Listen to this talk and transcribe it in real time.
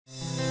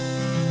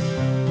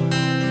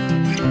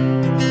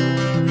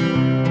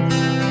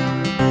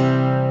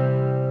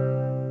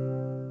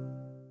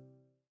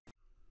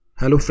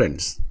Hello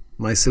friends,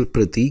 myself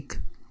Prateek.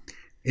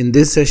 In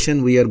this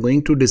session we are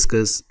going to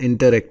discuss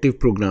interactive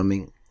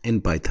programming in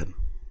Python.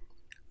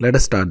 Let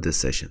us start this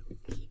session.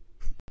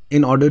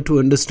 In order to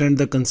understand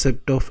the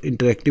concept of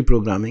interactive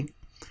programming,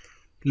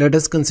 let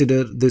us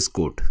consider this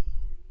code.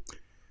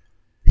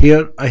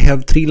 Here I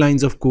have 3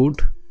 lines of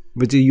code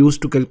which is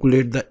used to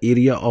calculate the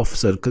area of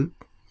circle.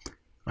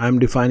 I am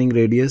defining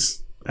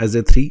radius as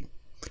a 3.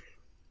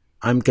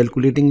 I am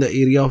calculating the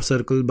area of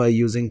circle by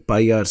using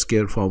pi r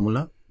square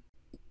formula.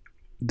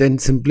 Then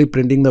simply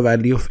printing the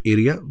value of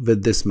area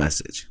with this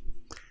message.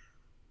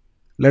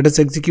 Let us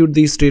execute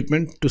these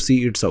statements to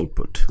see its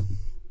output.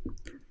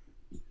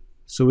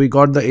 So we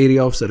got the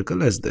area of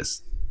circle as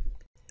this.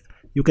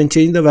 You can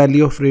change the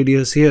value of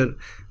radius here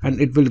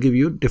and it will give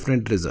you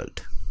different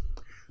result.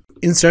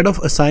 Instead of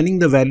assigning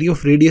the value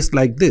of radius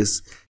like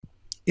this,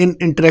 in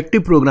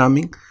interactive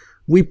programming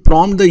we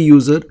prompt the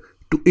user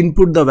to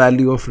input the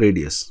value of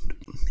radius.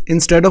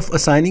 Instead of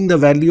assigning the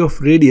value of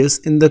radius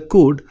in the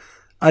code,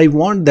 I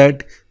want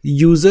that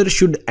user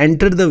should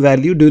enter the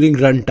value during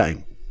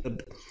runtime.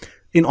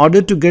 In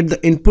order to get the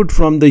input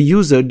from the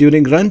user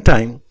during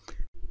runtime,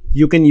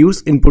 you can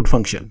use input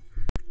function.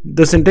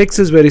 The syntax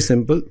is very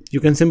simple.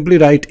 You can simply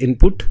write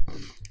input,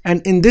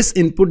 and in this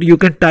input you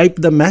can type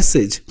the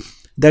message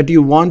that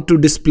you want to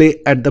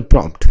display at the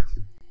prompt.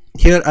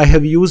 Here I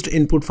have used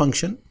input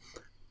function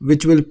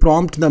which will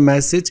prompt the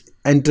message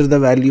enter the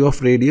value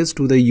of radius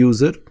to the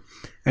user,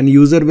 and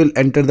user will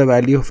enter the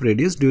value of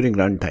radius during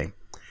runtime.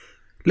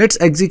 Let's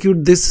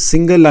execute this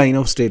single line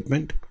of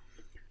statement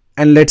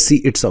and let's see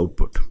its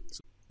output.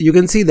 You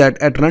can see that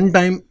at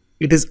runtime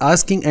it is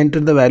asking enter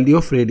the value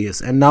of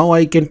radius, and now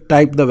I can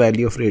type the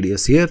value of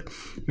radius here,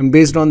 and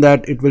based on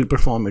that it will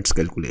perform its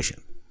calculation.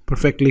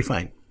 Perfectly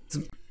fine.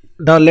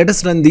 Now let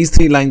us run these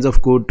 3 lines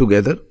of code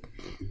together.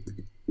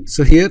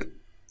 So here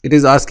it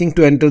is asking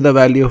to enter the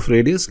value of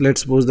radius.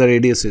 Let's suppose the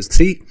radius is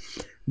 3.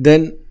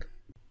 Then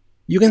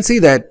you can see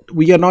that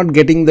we are not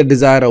getting the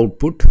desired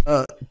output.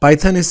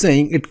 Python is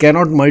saying it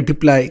cannot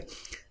multiply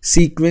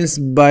sequence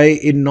by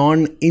a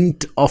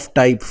non-int of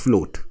type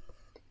float.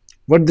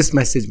 What this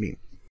message means?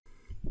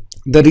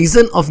 The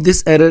reason of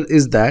this error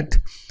is that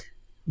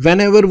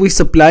whenever we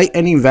supply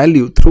any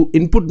value through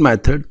input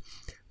method,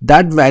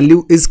 that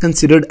value is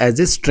considered as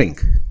a string.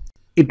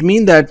 It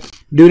means that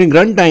during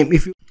runtime,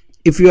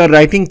 if you are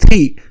writing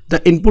 3,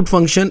 the input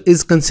function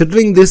is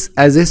considering this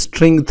as a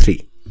string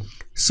 3.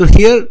 So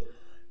here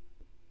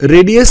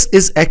radius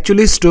is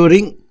actually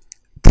storing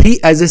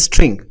 3 as a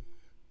string,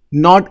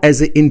 not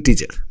as an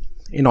integer.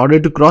 In order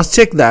to cross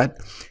check that,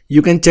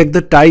 you can check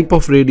the type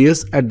of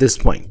radius at this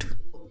point.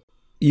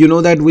 You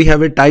know that we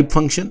have a type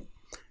function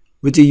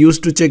which is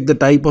used to check the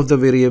type of the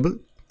variable.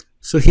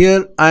 So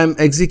here I am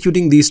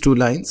executing these 2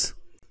 lines.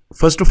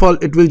 First of all,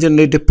 it will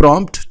generate a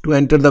prompt to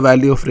enter the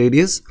value of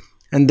radius,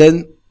 and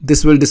then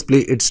this will display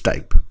its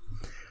type.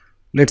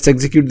 Let's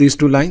execute these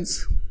 2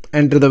 lines.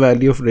 Enter the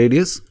value of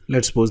radius,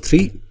 let's suppose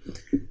 3,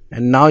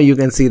 and now you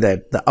can see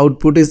that the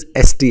output is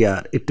str.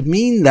 It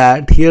means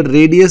that here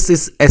radius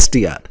is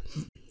str.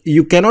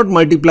 You cannot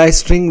multiply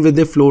string with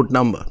a float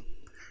number.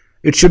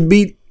 It should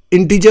be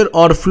integer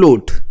or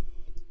float.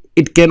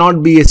 It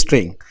cannot be a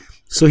string.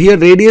 So here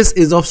radius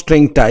is of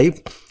string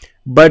type,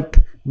 but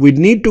we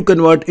need to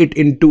convert it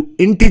into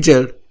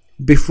integer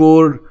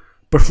before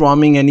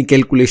performing any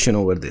calculation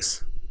over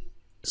this.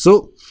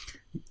 So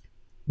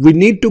we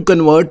need to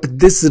convert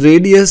this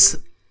radius,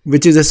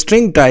 which is a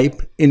string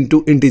type,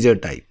 into integer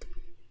type.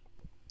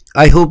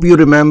 I hope you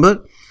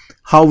remember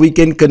how we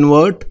can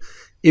convert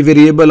a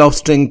variable of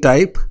string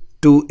type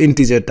to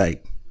integer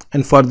type,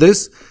 and for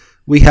this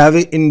we have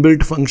an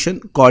inbuilt function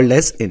called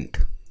as int.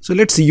 So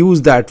let's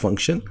use that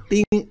function.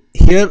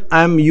 Here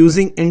I am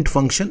using int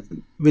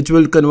function which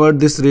will convert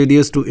this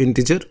radius to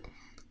integer.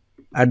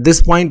 At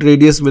this point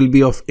radius will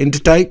be of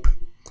int type,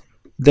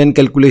 then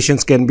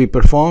calculations can be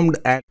performed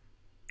and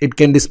it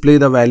can display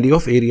the value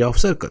of area of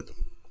circle.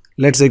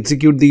 Let's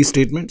execute these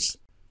statements.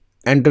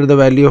 Enter the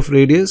value of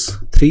radius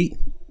 3.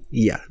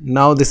 Yeah,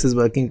 now this is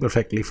working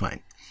perfectly fine.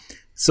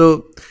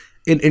 So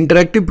in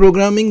interactive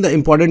programming, the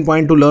important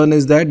point to learn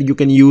is that you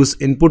can use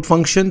input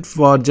function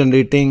for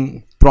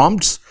generating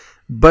prompts,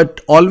 but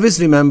always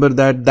remember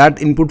that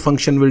that input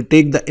function will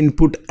take the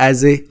input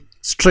as a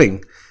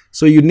string.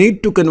 So you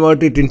need to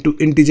convert it into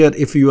integer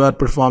if you are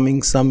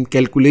performing some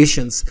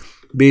calculations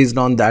based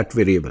on that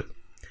variable.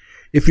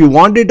 If you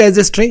want it as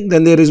a string,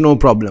 then there is no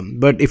problem.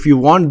 But if you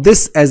want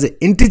this as an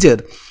integer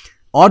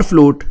or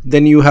float,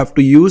 then you have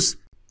to use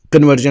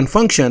conversion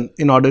function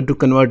in order to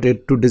convert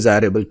it to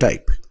desirable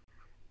type.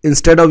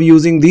 Instead of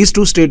using these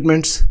 2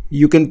 statements,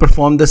 you can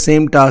perform the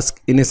same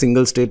task in a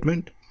single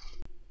statement.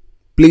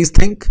 Please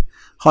think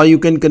how you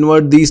can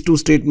convert these 2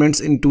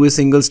 statements into a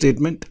single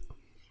statement.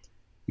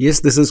 Yes,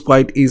 this is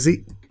quite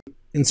easy.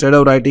 Instead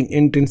of writing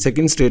int in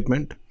second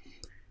statement,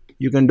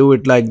 you can do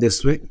it like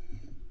this way.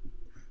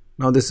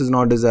 Now this is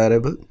not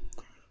desirable.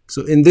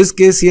 So in this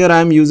case here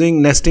I am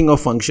using nesting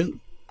of function.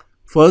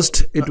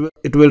 First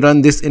it will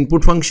run this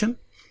input function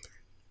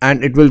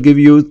and it will give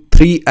you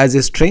 3 as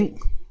a string.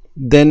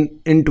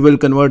 then int will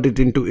convert it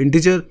into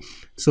integer.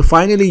 So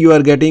finally you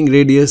are getting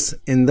radius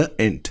in the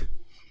int.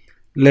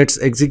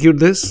 Let's execute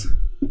this.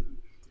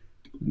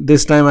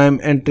 This time I am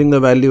entering the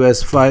value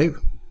as 5.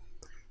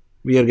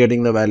 We are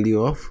getting the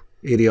value of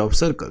area of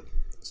circle.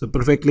 So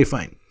perfectly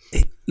fine.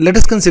 Let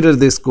us consider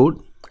this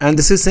code, and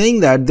this is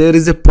saying that there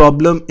is a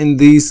problem in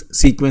this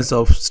sequence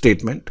of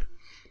statement.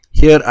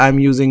 Here I am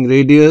using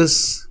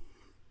radius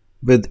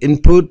with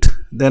input,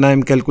 then I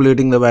am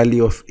calculating the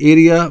value of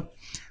area,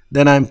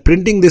 then I am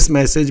printing this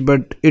message,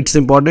 but it's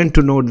important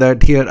to note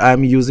that here I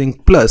am using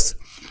plus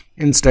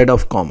instead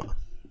of comma.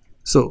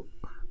 So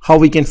how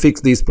we can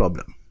fix this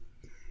problem?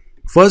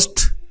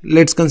 First,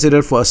 let's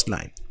consider first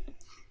line.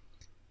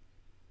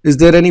 Is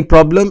there any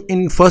problem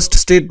in first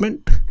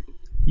statement?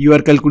 You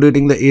are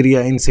calculating the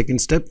area in second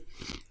step.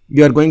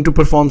 You are going to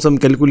perform some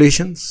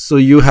calculations, so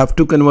you have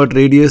to convert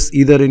radius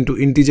either into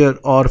integer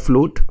or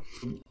float.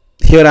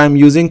 Here I am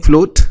using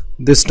float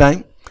this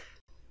time.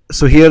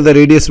 So here the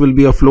radius will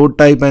be a float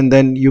type, and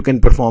then you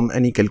can perform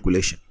any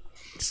calculation.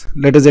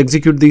 Let us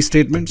execute these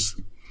statements.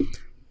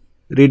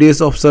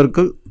 Radius of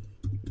circle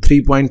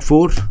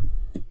 3.4,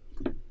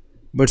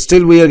 but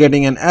still we are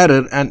getting an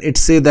error, and it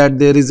says that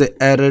there is an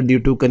error due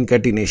to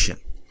concatenation,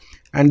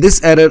 and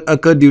this error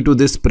occurred due to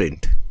this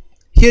print.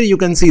 Here you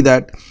can see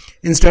that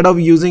instead of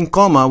using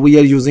comma we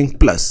are using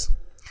plus.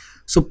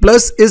 So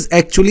plus is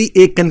actually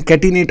a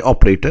concatenate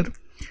operator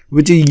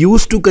which is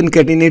used to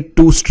concatenate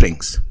two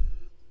strings.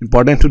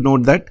 Important to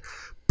note that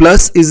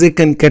plus is a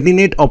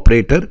concatenate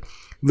operator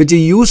which is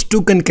used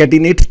to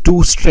concatenate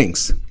two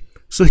strings.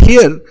 So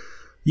here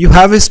you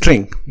have a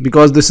string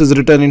because this is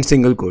written in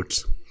single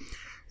quotes.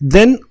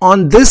 Then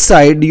on this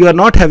side you are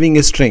not having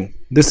a string.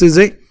 This is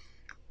a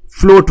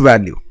float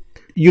value.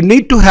 You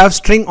need to have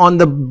string on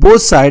the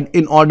both side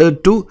in order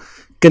to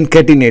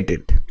concatenate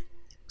it.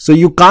 So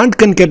you can't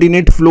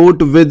concatenate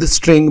float with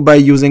string by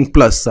using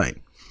plus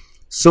sign.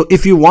 So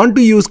if you want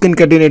to use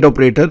concatenate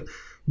operator,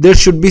 there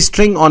should be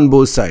string on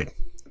both sides.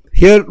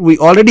 Here we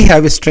already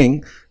have a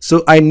string,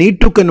 so I need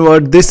to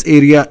convert this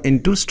area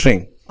into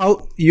string.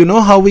 You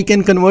know how we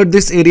can convert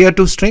this area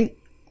to string?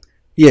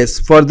 Yes,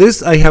 for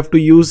this I have to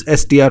use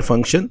str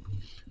function.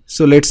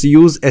 So let's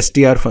use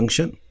str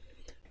function.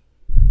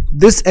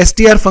 This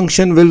str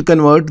function will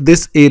convert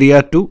this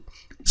area to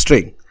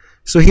string.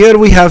 So here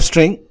we have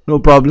string, no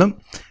problem.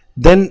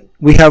 Then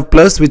we have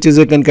plus, which is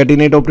a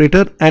concatenate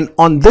operator, and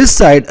on this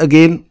side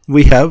again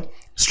we have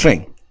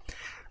string.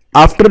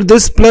 After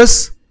this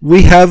plus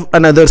we have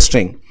another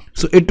string.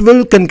 So it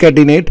will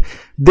concatenate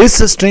this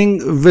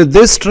string with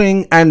this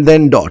string and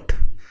then dot.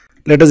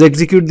 Let us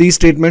execute these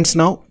statements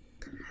now.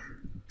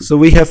 So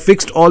we have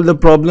fixed all the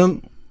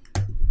problem.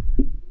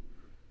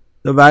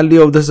 The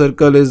value of the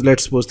circle is,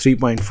 let's suppose,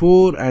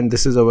 3.4, and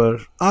this is our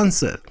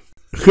answer.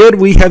 Here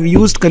we have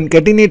used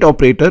concatenate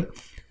operator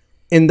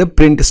in the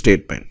print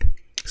statement.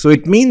 So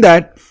it means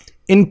that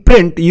in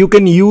print you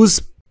can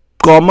use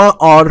comma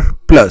or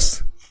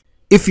plus.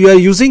 If you are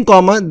using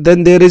comma,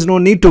 then there is no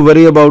need to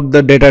worry about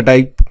the data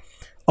type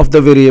of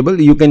the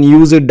variable. You can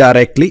use it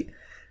directly.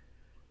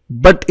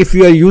 But if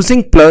you are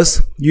using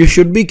plus, you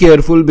should be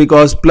careful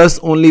because plus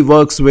only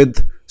works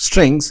with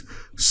strings.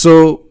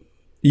 So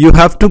you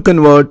have to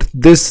convert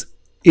this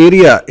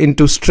area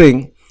into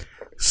string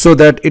so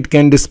that it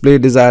can display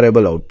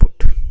desirable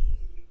output.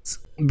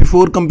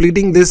 Before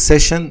completing this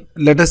session,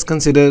 let us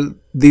consider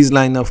these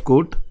line of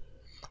code.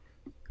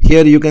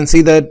 Here you can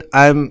see that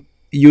I am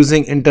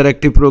using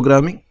interactive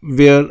programming,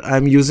 where I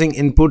am using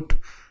input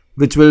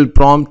which will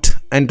prompt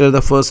enter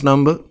the first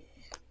number.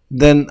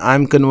 Then I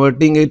am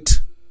converting it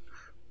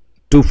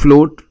to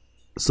float.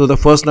 So the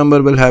first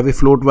number will have a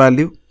float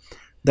value.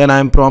 Then I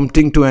am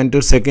prompting to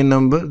enter second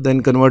number,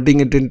 then converting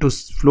it into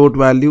float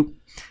value,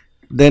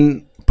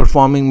 then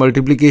performing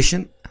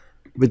multiplication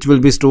which will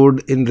be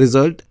stored in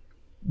result.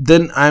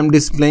 Then I am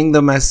displaying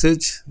the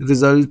message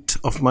result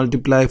of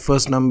multiply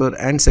first number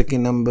and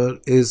second number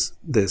is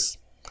this.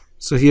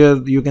 So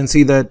here you can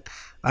see that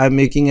I am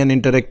making an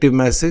interactive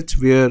message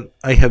where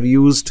I have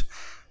used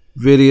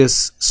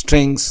various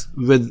strings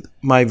with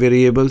my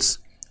variables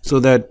so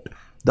that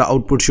the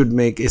output should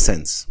make a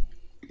sense.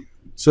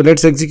 So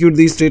let's execute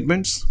these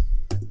statements.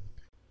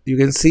 You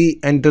can see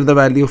enter the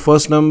value of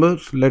first number.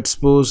 Let's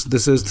suppose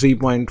this is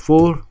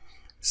 3.4,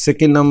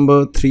 second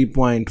number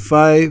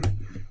 3.5.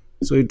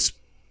 So it's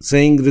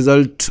saying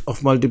result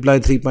of multiply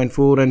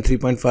 3.4 and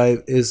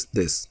 3.5 is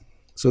this.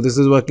 So this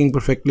is working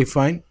perfectly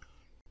fine.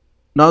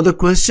 Now the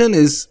question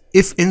is,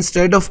 if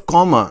instead of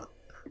comma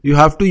you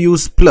have to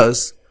use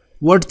plus,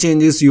 what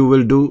changes you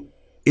will do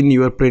in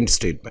your print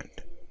statement?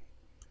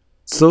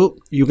 So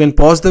you can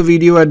pause the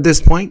video at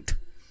this point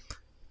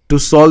to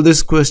solve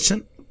this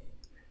question.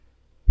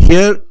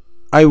 Here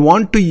I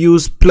want to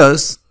use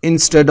plus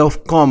instead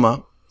of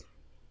comma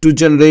to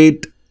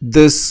generate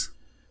this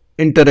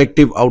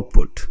interactive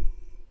output.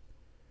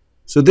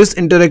 So this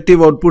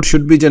interactive output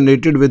should be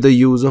generated with the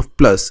use of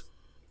plus,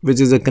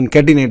 which is a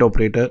concatenate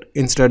operator,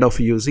 instead of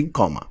using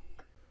comma.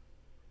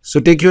 So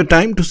take your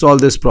time to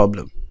solve this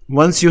problem.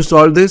 Once you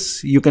solve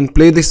this, you can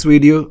play this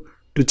video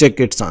to check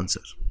its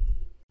answer.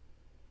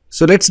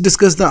 So let's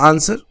discuss the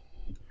answer.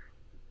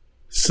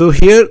 So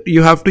here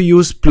you have to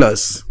use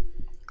plus.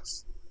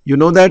 You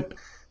know that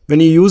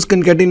when you use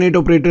concatenate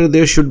operator,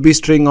 there should be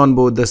string on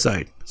both the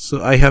side.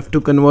 So I have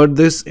to convert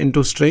this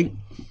into string.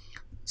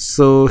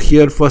 So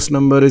here first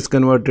number is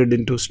converted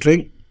into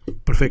string,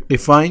 perfectly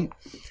fine.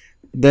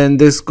 Then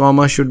this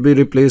comma should be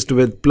replaced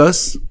with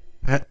plus.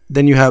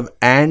 Then you have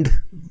and,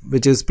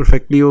 which is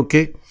perfectly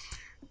okay.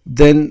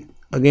 Then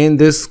again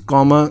this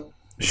comma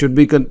should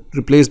be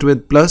replaced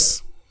with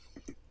plus.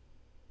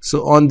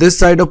 So on this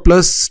side of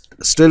plus,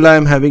 still I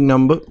am having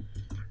number,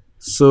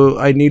 so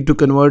I need to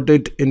convert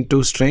it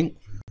into string.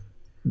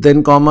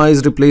 Then comma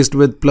is replaced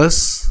with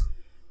plus.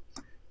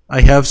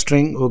 I have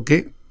string,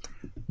 okay.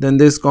 Then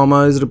this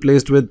comma is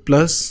replaced with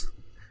plus,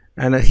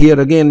 and here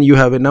again you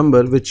have a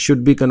number which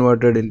should be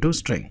converted into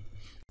string.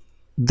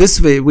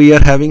 This way we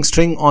are having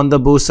string on the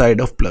both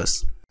side of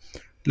plus.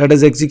 Let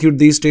us execute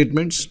these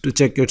statements to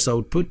check its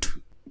output.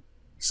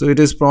 So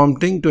it is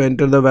prompting to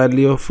enter the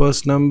value of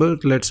first number.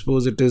 Let's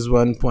suppose it is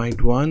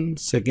 1.1,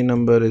 second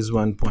number is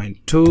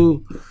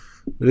 1.2,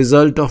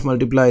 result of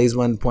multiply is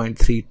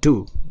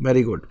 1.32.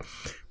 Very good.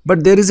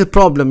 But there is a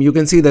problem. You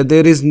can see that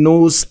there is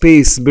no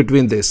space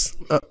between this.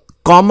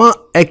 Comma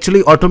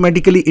actually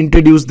automatically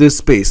introduce this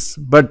space,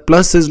 but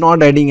plus is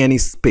not adding any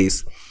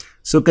space.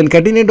 So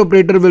concatenate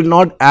operator will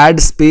not add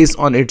space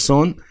on its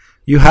own.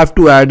 You have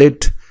to add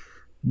it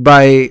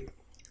by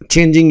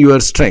changing your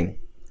string.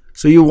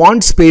 So you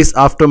want space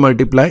after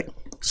multiply,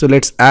 so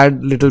let's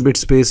add little bit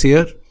space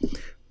here.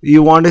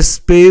 You want a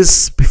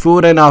space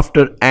before and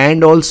after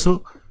and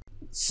also,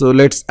 so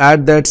let's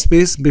add that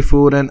space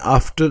before and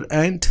after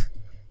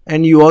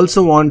and you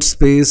also want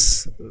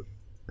space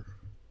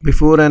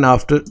before and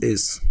after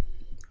is.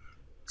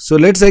 So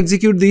let's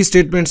execute these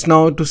statements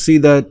now to see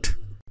that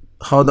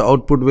how the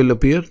output will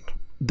appear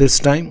this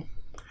time.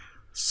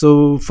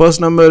 So first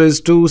number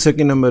is 2,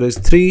 second number is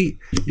 3.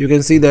 You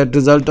can see that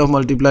result of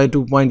multiply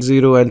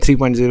 2.0 and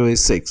 3.0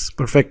 is 6.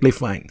 Perfectly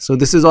fine. So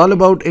this is all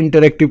about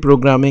interactive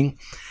programming,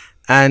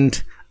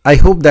 and I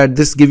hope that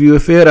this gives you a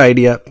fair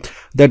idea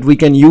that we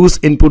can use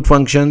input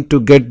function to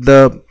get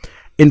the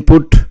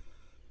input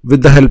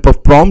with the help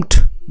of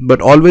prompt. But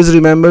always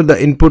remember,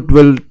 the input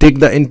will take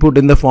the input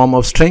in the form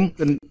of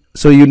string.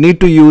 So you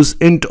need to use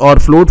int or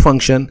float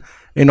function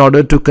in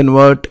order to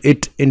convert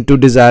it into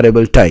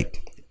desirable type.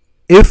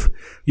 If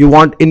you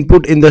want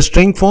input in the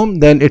string form,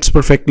 then it's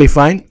perfectly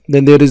fine.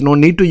 Then there is no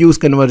need to use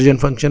conversion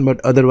function,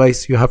 but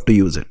otherwise you have to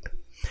use it.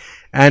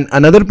 And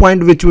another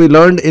point which we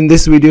learned in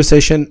this video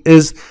session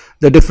is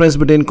the difference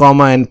between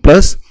comma and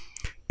plus.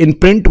 In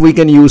print we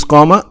can use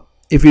comma.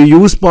 If you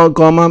use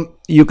comma,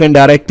 you can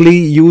directly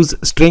use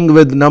string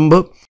with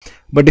number.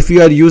 But if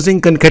you are using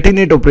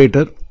concatenate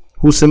operator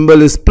whose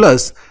symbol is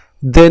plus,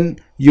 then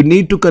you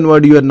need to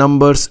convert your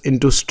numbers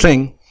into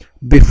string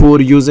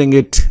before using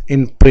it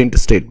in print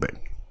statement.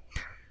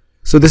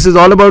 So this is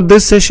all about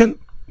this session.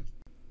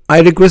 I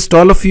request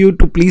all of you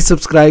to please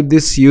subscribe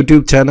this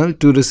YouTube channel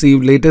to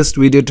receive latest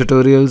video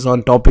tutorials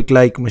on topic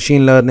like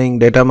machine learning,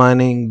 data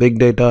mining, big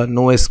data,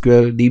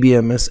 NoSQL,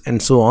 DBMS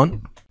and so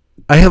on.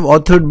 I have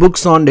authored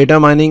books on data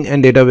mining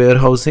and data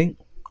warehousing,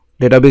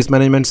 database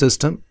management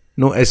system,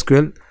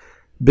 NoSQL,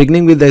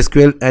 beginning with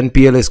SQL and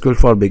PLSQL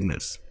for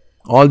beginners.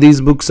 All these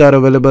books are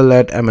available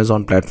at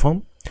Amazon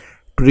platform.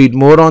 To read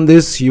more on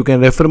this, you can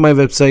refer my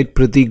website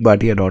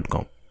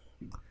prateekbhatia.com.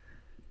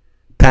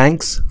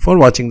 Thanks for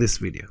watching this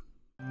video.